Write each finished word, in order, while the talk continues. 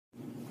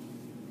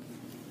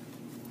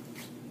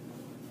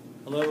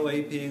Hello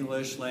AP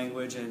English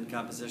Language and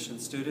Composition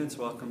students,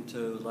 welcome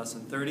to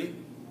lesson 30,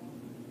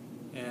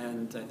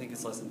 and I think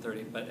it's lesson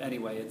 30, but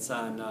anyway it's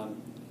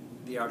on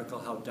the article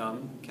How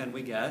Dumb Can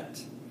We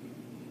Get,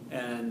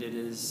 and it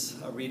is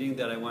a reading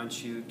that I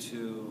want you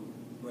to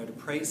write a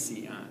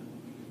précis on.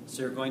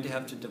 So you're going to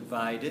have to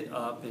divide it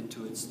up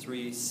into its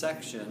three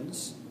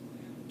sections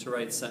to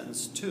write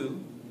sentence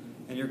 2,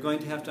 and you're going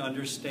to have to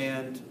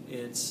understand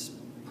its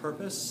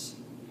purpose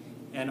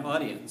and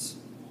audience.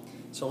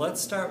 So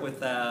let's start with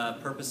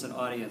purpose and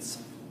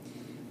audience.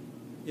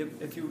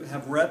 If you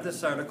have read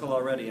this article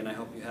already, and I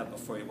hope you have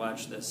before you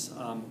watch this,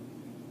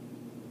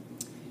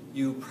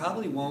 you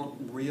probably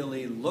won't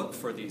really look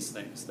for these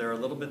things. They're a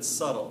little bit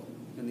subtle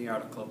in the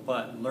article,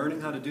 but learning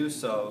how to do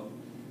so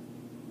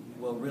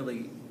will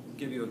really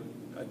give you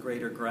a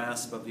greater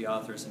grasp of the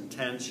author's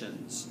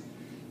intentions.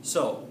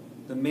 So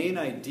the main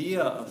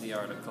idea of the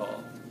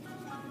article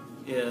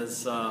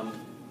is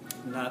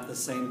not the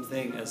same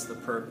thing as the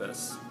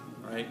purpose,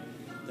 right?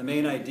 The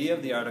main idea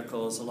of the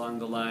article is along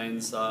the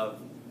lines of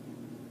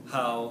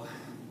how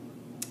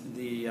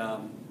the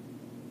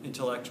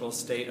intellectual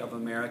state of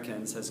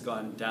Americans has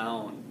gone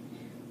down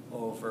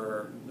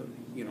over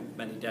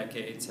many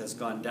decades, has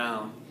gone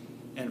down,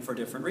 and for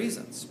different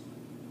reasons.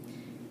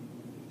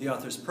 The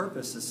author's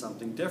purpose is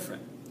something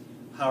different.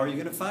 How are you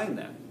going to find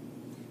that?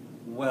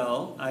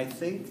 Well, I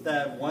think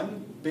that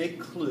one big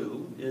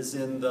clue is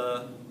in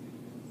the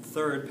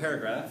third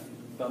paragraph,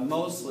 but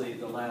mostly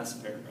the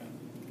last paragraph.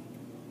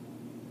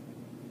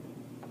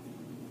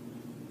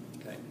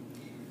 Okay.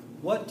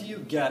 What do you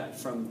get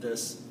from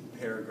this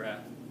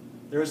paragraph?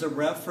 There's a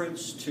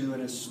reference to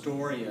an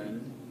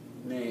historian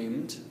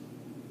named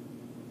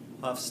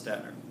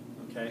Hofstadter.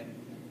 Okay?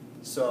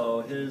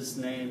 So his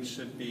name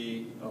should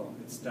be, oh,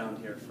 it's down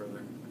here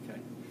further. Okay.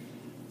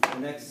 The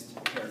next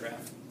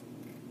paragraph.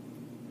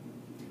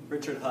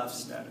 Richard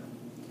Hofstadter.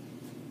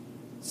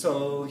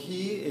 So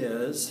he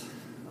is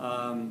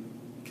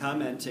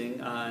commenting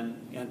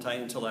on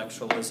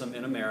anti-intellectualism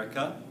in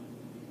America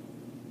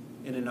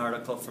in an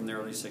article from the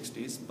early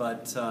 60s,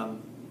 but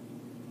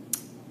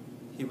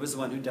he was the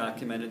one who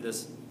documented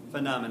this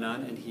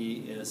phenomenon, and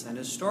he is an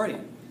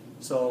historian.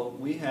 So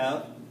we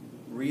have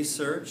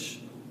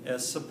research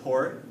as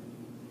support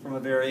from a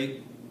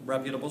very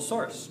reputable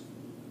source.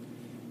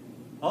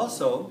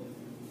 Also,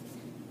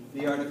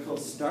 the article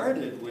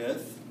started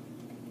with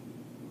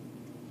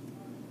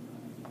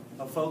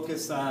a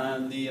focus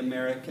on the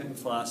American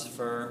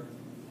philosopher,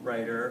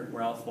 writer,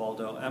 Ralph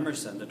Waldo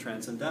Emerson, the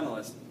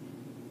Transcendentalist.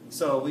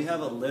 So we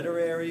have a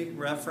literary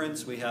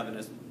reference, we have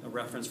a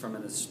reference from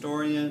an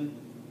historian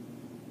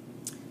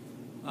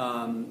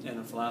and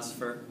a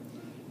philosopher,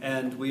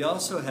 and we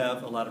also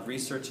have a lot of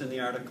research in the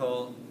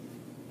article,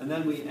 and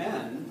then we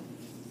end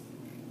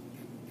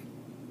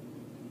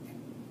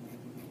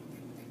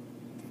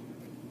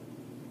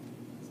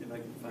see if I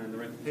can find the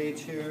right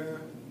page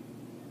here.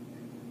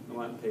 I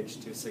want page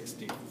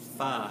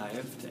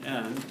 265 to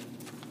end.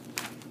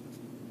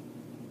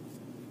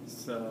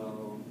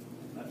 So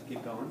I have to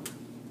keep going.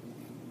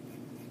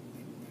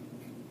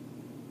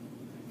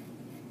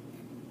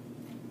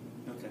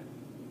 Okay.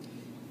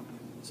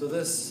 So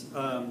this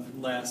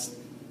last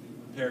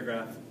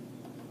paragraph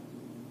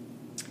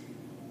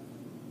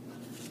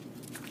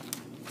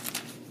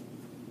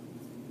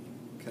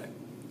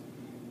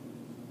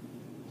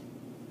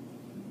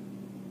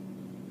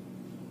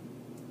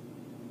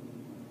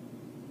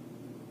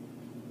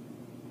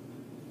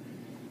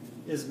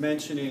is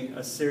mentioning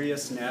a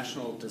serious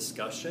national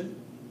discussion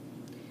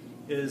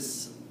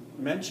is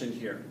mentioned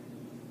here,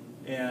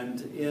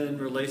 and in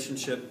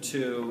relationship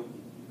to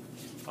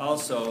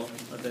also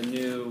the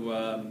new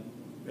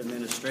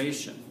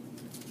administration.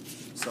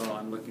 So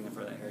I'm looking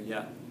for that here,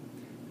 yeah.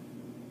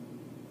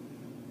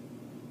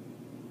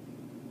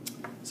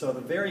 So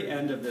the very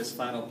end of this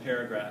final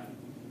paragraph,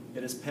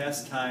 it is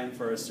past time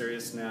for a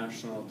serious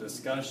national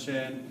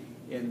discussion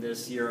in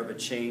this year of a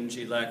change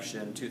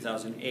election,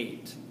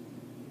 2008.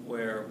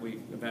 Where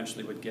we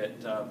eventually would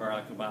get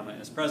Barack Obama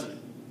as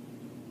president.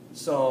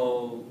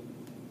 So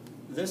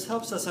this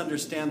helps us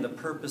understand the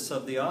purpose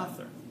of the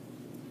author.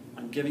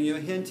 I'm giving you a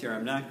hint here.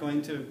 I'm not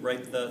going to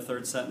write the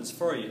third sentence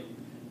for you.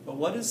 But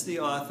what is the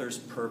author's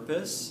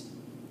purpose?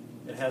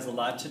 It has a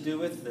lot to do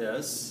with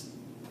this,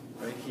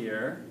 right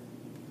here.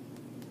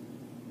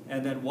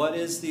 And then what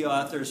is the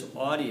author's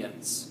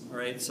audience? All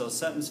right, so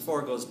sentence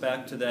 4 goes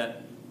back to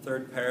that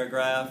third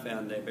paragraph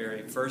and the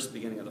very first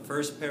beginning of the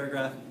first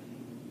paragraph.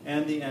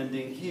 And the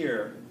ending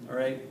here, all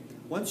right?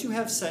 Once you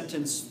have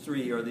sentence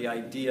 3, or the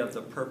idea of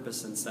the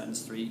purpose in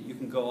sentence 3, you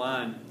can go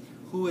on.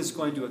 Who is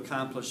going to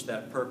accomplish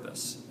that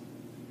purpose?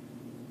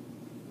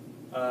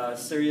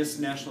 Serious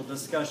national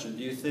discussion.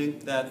 Do you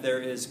think that there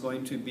is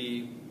going to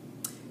be,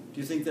 do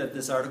you think that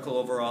this article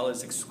overall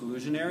is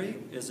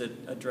exclusionary? Is it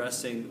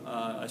addressing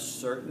a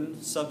certain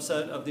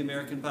subset of the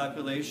American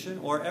population,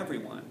 or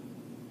everyone?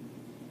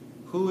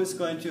 Who is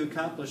going to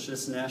accomplish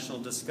this national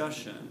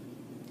discussion?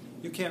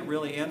 You can't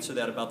really answer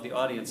that about the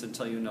audience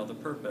until you know the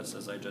purpose,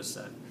 as I just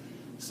said.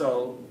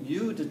 So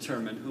you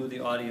determine who the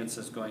audience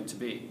is going to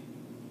be.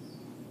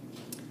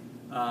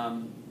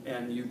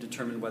 and you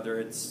determine whether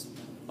it's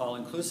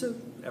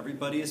all-inclusive,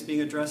 everybody is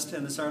being addressed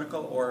in this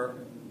article, or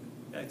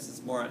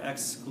it's more an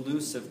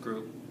exclusive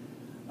group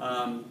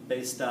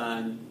based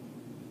on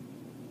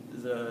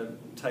the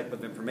type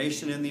of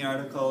information in the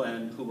article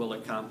and who will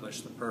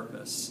accomplish the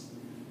purpose.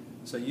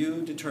 So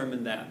you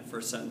determine that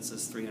for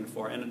sentences 3 and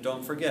 4. And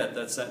don't forget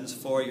that sentence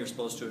 4, you're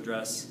supposed to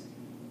address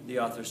the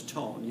author's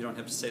tone. You don't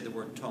have to say the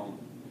word tone.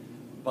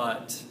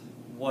 But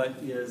what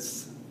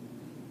is,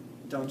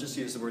 don't just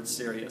use the word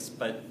serious,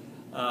 but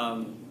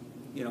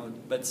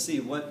but see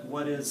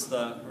what is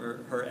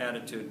her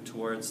attitude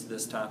towards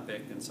this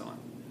topic and so on.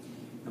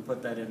 And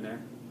put that in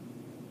there.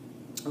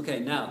 Okay,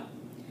 now,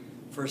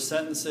 for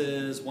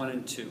sentences 1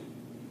 and 2,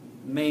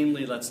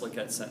 mainly let's look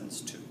at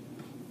sentence 2.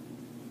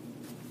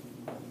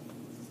 Okay.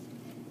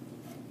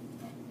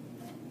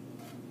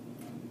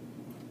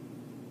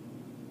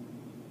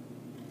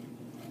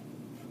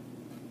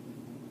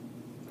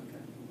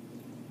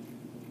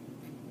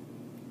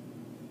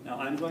 Now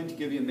I'm going to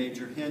give you a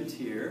major hint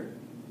here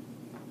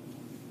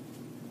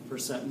for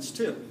sentence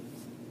 2.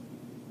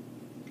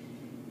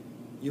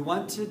 You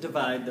want to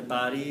divide the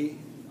body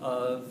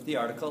of the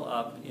article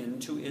up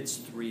into its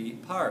 3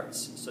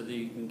 parts so that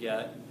you can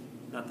get,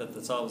 not that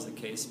that's always the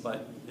case,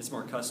 but it's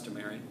more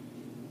customary,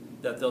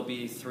 that there'll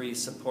be 3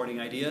 supporting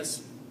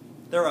ideas.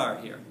 There are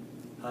here.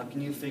 How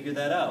can you figure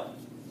that out?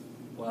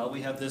 Well,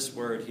 we have this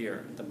word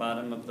here at the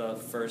bottom of the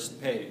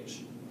first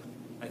page.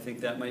 I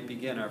think that might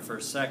begin our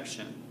first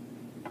section.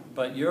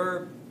 But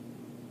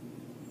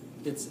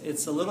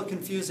it's a little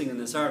confusing in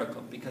this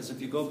article, because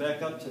if you go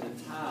back up to the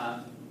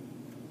top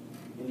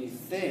and you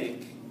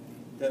think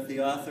that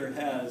the author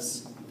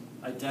has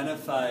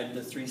identified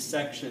the 3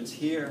 sections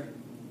here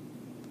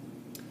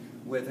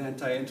with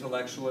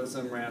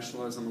anti-intellectualism,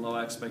 rationalism, low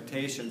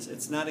expectations,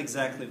 it's not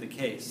exactly the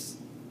case.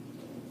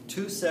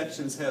 2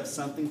 sections have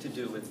something to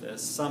do with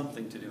this,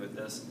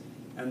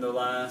 and the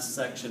last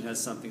section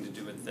has something to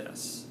do with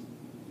this.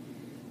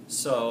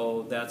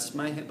 So those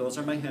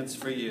are my hints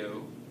for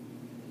you.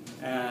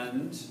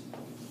 And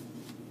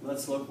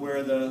let's look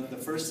where the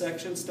first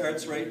section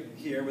starts right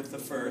here with the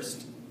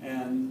first.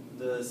 And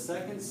the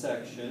second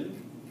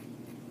section,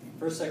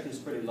 first section is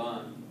pretty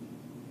long.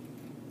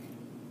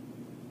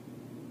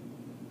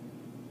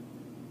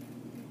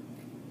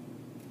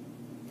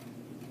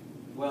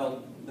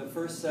 Well, the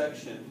first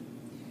section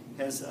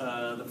has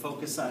the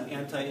focus on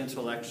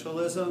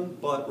anti-intellectualism,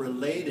 but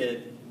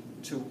related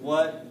to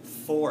what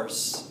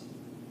force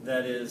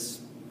that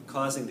is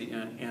causing the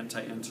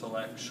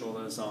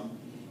anti-intellectualism.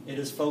 It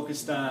is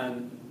focused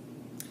on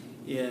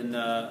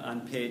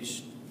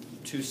page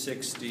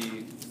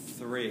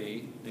 263,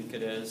 I think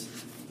it is,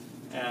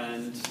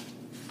 and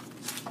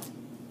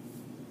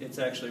it's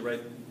actually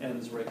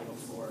ends right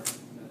before.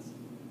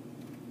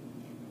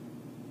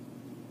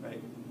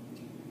 Right.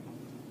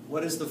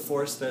 What is the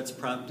force that's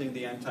prompting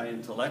the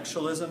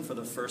anti-intellectualism for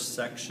the first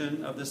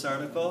section of this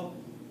article?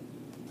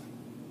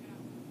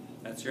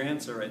 That's your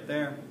answer right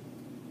there.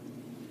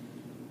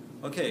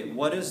 Okay,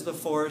 what is the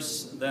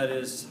force that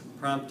is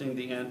prompting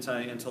the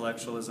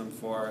anti-intellectualism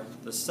for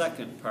the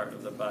second part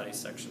of the body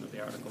section of the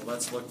article?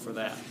 Let's look for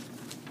that.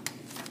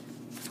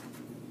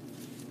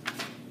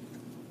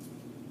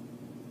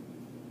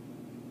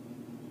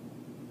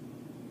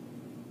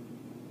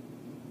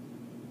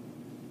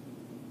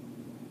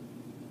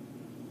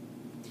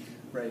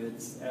 Right,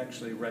 it's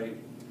actually right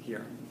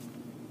here.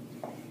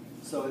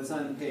 So it's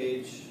on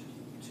page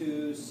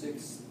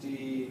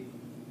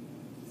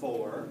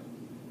 264,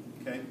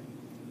 okay?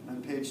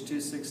 On page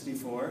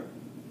 264.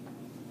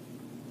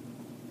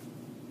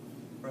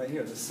 Right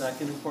here, the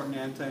second important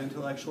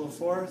anti-intellectual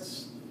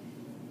force,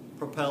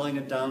 propelling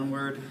a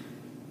downward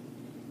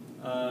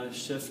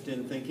shift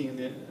in thinking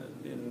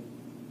in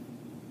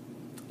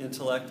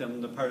intellect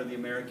on the part of the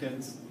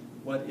Americans.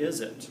 What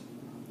is it?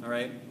 All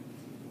right?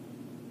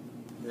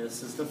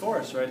 This is the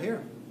force right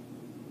here.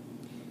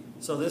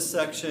 So this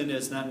section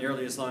is not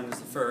nearly as long as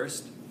the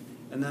first.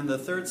 And then the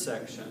third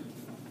section.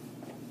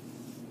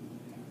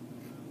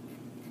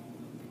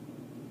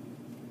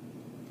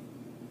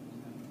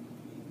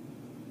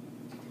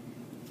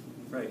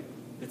 Right.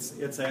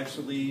 It's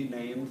actually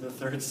named the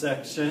third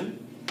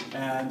section.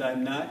 And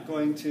I'm not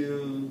going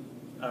to,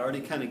 I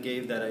already kind of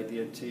gave that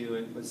idea to you.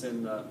 It was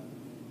in the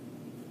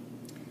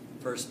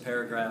first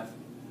paragraph.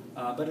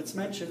 But it's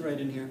mentioned right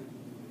in here.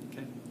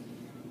 Okay.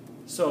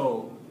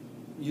 So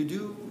you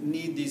do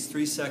need these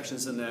 3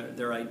 sections and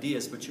their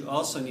ideas, but you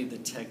also need the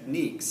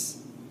techniques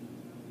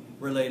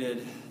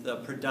related, the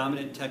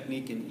predominant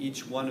technique in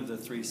each one of the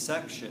 3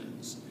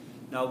 sections.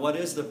 Now, what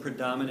is the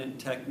predominant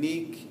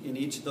technique in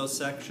each of those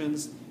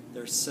sections?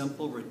 They're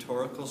simple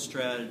rhetorical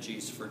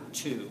strategies for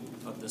 2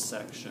 of the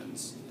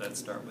sections that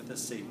start with a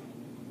C.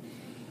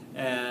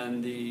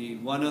 And the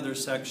one other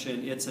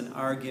section, it's an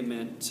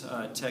argument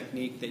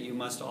technique that you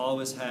must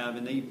always have,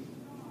 and they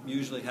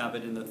usually have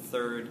it in the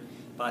 3rd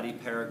body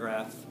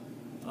paragraph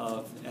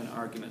of an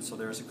argument, so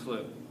there's a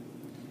clue.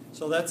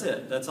 So that's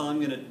it. That's all I'm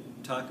going to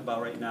talk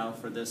about right now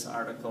for this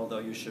article, though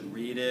you should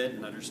read it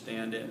and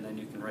understand it, and then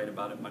you can write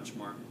about it much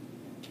more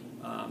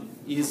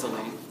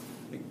easily.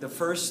 The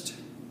first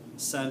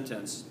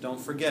sentence, don't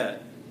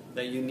forget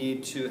that you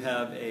need to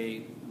have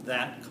a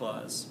that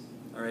clause,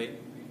 all right,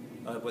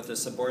 with a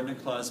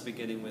subordinate clause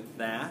beginning with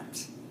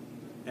that.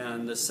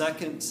 And the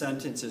second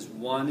sentence is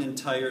one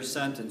entire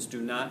sentence.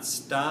 Do not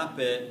stop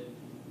it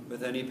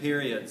with any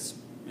periods,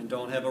 and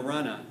don't have a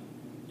run-on.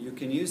 You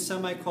can use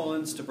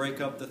semicolons to break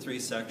up the 3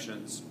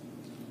 sections,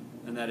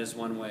 and that is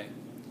one way.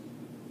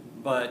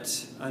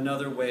 But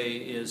another way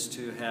is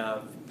to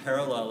have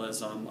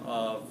parallelism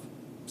of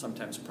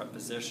sometimes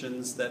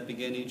prepositions that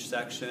begin each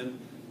section.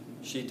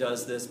 She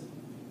does this,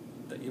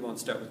 that you won't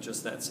start with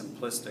just that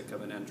simplistic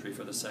of an entry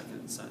for the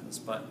second sentence,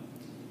 but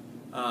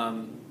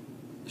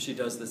she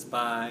does this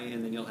by,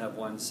 and then you'll have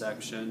one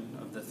section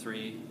of the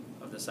 3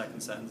 of the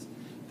second sentence.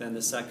 Then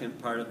the second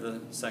part of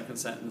the second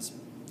sentence,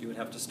 you would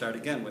have to start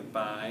again with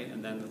by,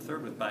 and then the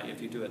third with by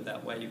if you do it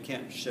that way. You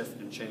can't shift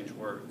and change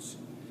words.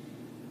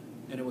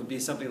 And it would be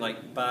something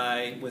like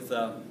by with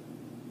a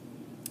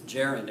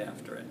gerund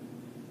after it,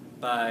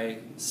 by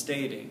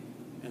stating,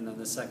 and then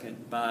the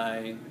second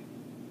by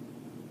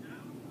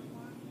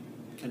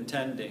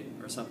contending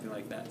or something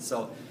like that.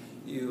 So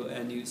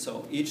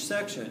so each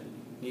section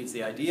needs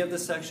the idea of the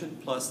section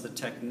plus the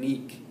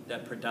technique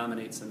that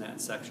predominates in that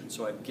section.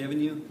 So I've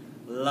given you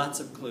lots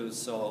of clues,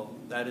 so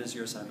that is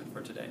your assignment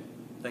for today.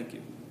 Thank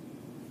you.